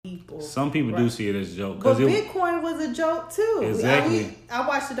Some people do see it as a joke. But Bitcoin was a joke too. Exactly. I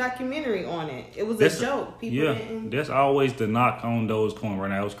watched a documentary on it. It was a joke. People didn't. That's always the knock on Dogecoin right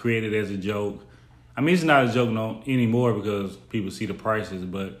now. It was created as a joke. I mean, it's not a joke anymore because people see the prices,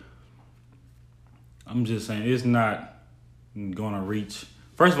 but I'm just saying it's not going to reach.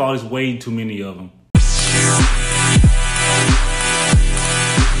 First of all, there's way too many of them.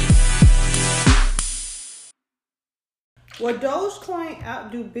 Will Dogecoin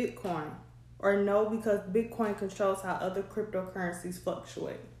outdo Bitcoin? Or no, because Bitcoin controls how other cryptocurrencies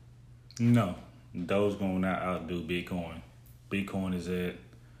fluctuate? No, Dogecoin will not outdo Bitcoin. Bitcoin is at,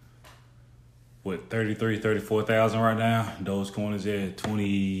 34,000 right now? Dogecoin is at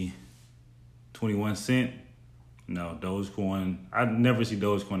 21 cents. No, Dogecoin, I never see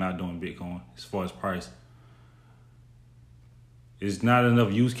Dogecoin outdoing Bitcoin as far as price. It's not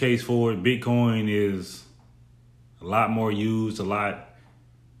enough use case for it. Bitcoin is a lot more used,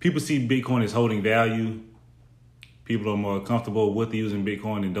 people see Bitcoin as holding value. People are more comfortable with using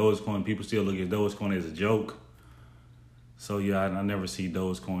Bitcoin than Dogecoin. People still look at Dogecoin as a joke. So yeah, I never see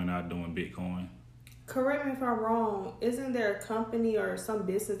Dogecoin outdoing Bitcoin. Correct me if I'm wrong. Isn't there a company or some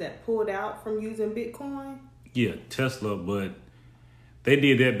business that pulled out from using Bitcoin? Yeah, Tesla, but they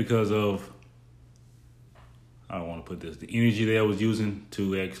did that because of, I don't want to put this, the energy they was using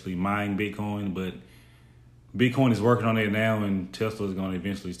to actually mine Bitcoin, but Bitcoin is working on it now, and Tesla is going to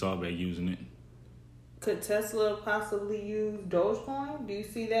eventually start back using it. Could Tesla possibly use Dogecoin? Do you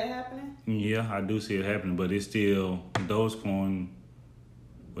see that happening? Yeah, I do see it happening, but it's still, Dogecoin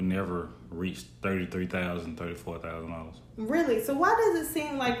would never reach $33,000, $34,000. Really? So why does it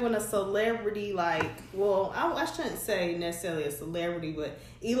seem like when a celebrity I shouldn't say necessarily a celebrity, but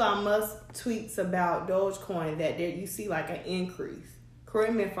Elon Musk tweets about Dogecoin that there you see like an increase?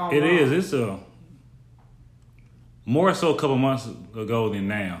 Correct me if I'm wrong. It is. It's more so a couple months ago than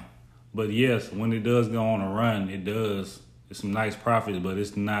now. But yes, when it does go on a run, it's some nice profits, but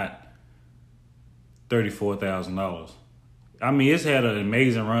it's not $34,000. I mean, it's had an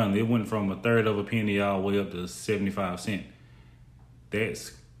amazing run. It went from a third of a penny all the way up to 75 cents.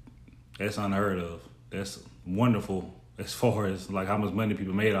 That's unheard of. That's wonderful as far as like how much money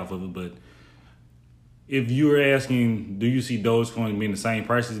people made off of it. But if you were asking, do you see Dogecoin being the same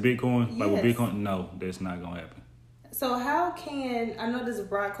price as Bitcoin? Yes. Like with Bitcoin? No, that's not going to happen. So how can, I know this is a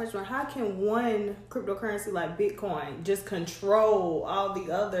broad question, but how can one cryptocurrency like Bitcoin just control all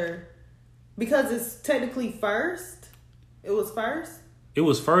the other, because it's technically first? It was first? It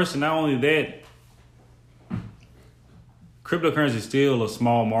was first, and not only that, cryptocurrency is still a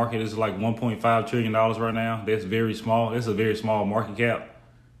small market. It's like $1.5 trillion right now. That's very small. That's a very small market cap.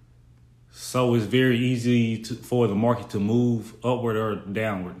 So it's very easy for the market to move upward or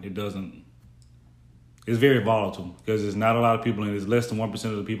downward. It's very volatile because there's not a lot of people, and it's less than 1%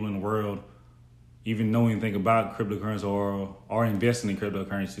 of the people in the world even know anything about cryptocurrency or are investing in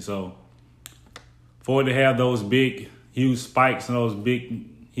cryptocurrency. So for it to have those big, huge spikes and those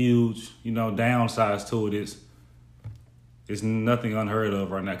big, huge, downsides to it, it's nothing unheard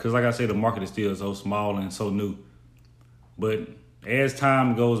of right now. Because like I said, the market is still so small and so new. But as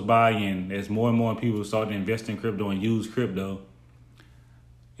time goes by and as more and more people start to invest in crypto and use crypto,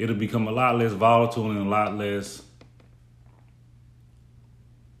 it'll become a lot less volatile and a lot less,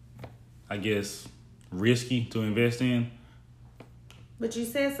 I guess, risky to invest in. But you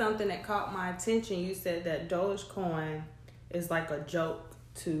said something that caught my attention. You said that Dogecoin is like a joke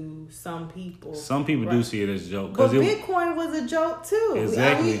to some people. Some people do see it as a joke. But Bitcoin was a joke too.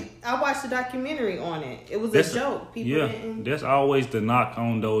 Exactly. I watched a documentary on it. It was a joke. That's always the knock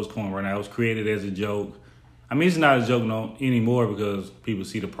on Dogecoin right now. It was created as a joke. I mean, it's not a joke anymore because people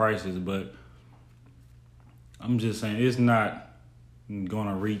see the prices, but I'm just saying it's not going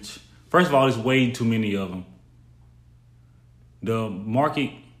to reach. First of all, there's way too many of them. The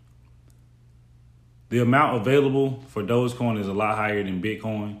market, the amount available for Dogecoin is a lot higher than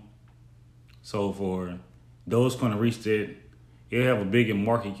Bitcoin. So for Dogecoin to reach that, it'll have a bigger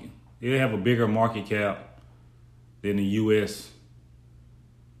market cap than the U.S.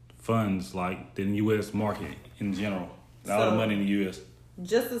 funds, like than the U.S. market in general. All the money in the U.S.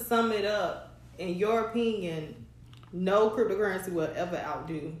 Just to sum it up, in your opinion, no cryptocurrency will ever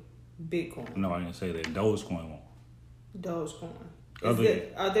outdo Bitcoin. No, I didn't say that. Dogecoin won't. Dogecoin.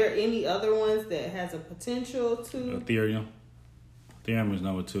 Are there any other ones that has a potential to? Ethereum. Ethereum is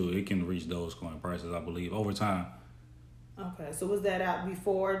number 2. It can reach Dogecoin prices, I believe, over time. Okay, so was that out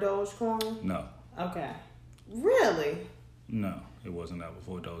before Dogecoin? No. Okay. Really? No, it wasn't out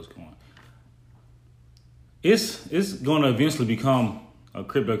before Dogecoin. It's going to eventually become a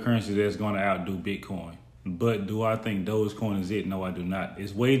cryptocurrency that's going to outdo Bitcoin. But do I think Dogecoin is it? No, I do not.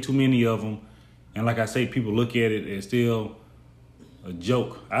 It's way too many of them. And like I say, people look at it as still a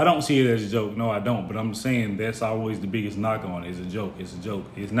joke. I don't see it as a joke. No, I don't. But I'm saying that's always the biggest knock on it. It's a joke. It's a joke.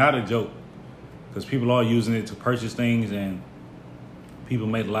 It's not a joke because people are using it to purchase things and people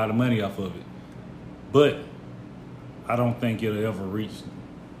make a lot of money off of it. But I don't think it'll ever reach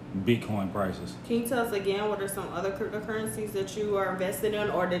Bitcoin prices. Can you tell us again what are some other cryptocurrencies that you are invested in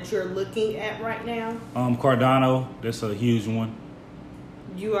or that you're looking at right now? Cardano, that's a huge one.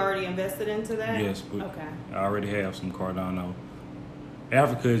 You already invested into that? Yes. Okay. I already have some Cardano.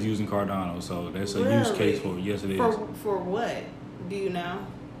 Africa is using Cardano, so that's a use case for it. Yes, it is. For what? Do you know?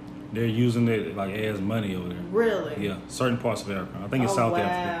 They're using it like as money over there. Really? Yeah, certain parts of Africa. I think it's South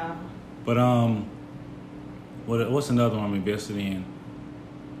Africa. But what's another one I'm invested in?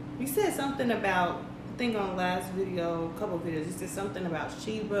 You said something about, I think on last video, a couple of videos, you said something about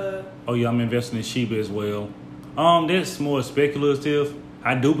Shiba. Oh yeah, I'm investing in Shiba as well. That's more speculative.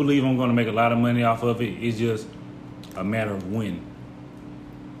 I do believe I'm going to make a lot of money off of it. It's just a matter of when.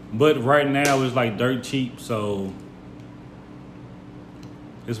 But right now it's like dirt cheap, so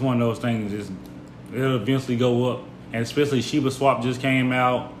it's one of those things. It'll eventually go up, and especially Shiba Swap just came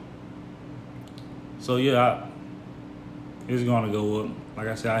out. So yeah, it's going to go up. Like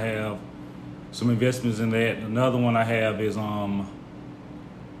I said, I have some investments in that. Another one I have is CrowCoin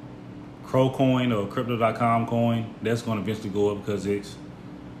or Crypto.com coin. That's going to eventually go up because it's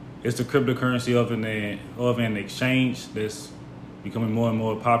the cryptocurrency of an exchange that's becoming more and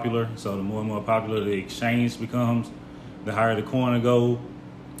more popular. So the more and more popular the exchange becomes, the higher the coin will go.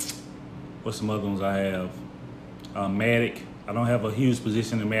 What's some other ones I have? Matic. I don't have a huge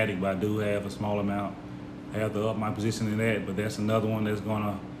position in Matic, but I do have a small amount. I have to up my position in that, but that's another one that's going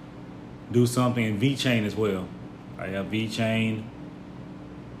to do something. And VeChain as well. I have VeChain.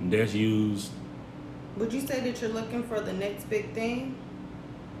 That's used. Would you say that you're looking for the next big thing?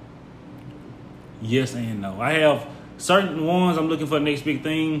 Yes and no. I have certain ones I'm looking for the next big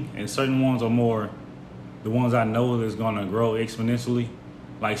thing, and certain ones are more the ones I know that's going to grow exponentially.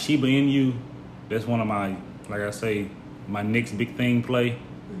 Like Shiba Inu, that's one of my, like I say, my next big thing play.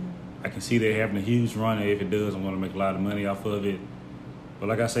 I can see they're having a huge run. If it does, I'm going to make a lot of money off of it. But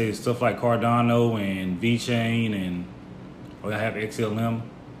like I say, stuff like Cardano and VeChain and I have XLM.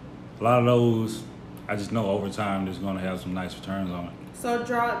 A lot of those, I just know over time there's going to have some nice returns on it. So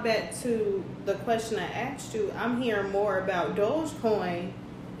draw it back to the question I asked you. I'm hearing more about Dogecoin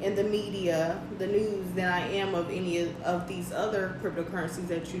in the media, the news, than I am of any of these other cryptocurrencies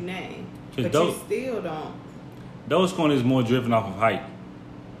that you named. But you still don't. Dogecoin is more driven off of hype.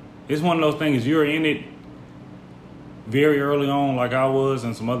 It's one of those things, you're in it very early on like I was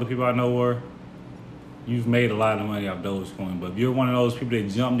and some other people I know were, you've made a lot of money off Dogecoin. But if you're one of those people that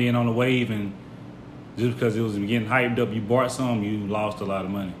jumped in on the wave and just because it was getting hyped up, you bought some, you lost a lot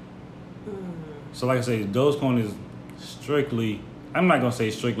of money. So like I say, Dogecoin is strictly, I'm not going to say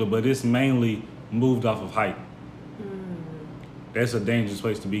strictly, but it's mainly moved off of hype. That's a dangerous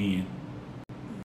place to be in.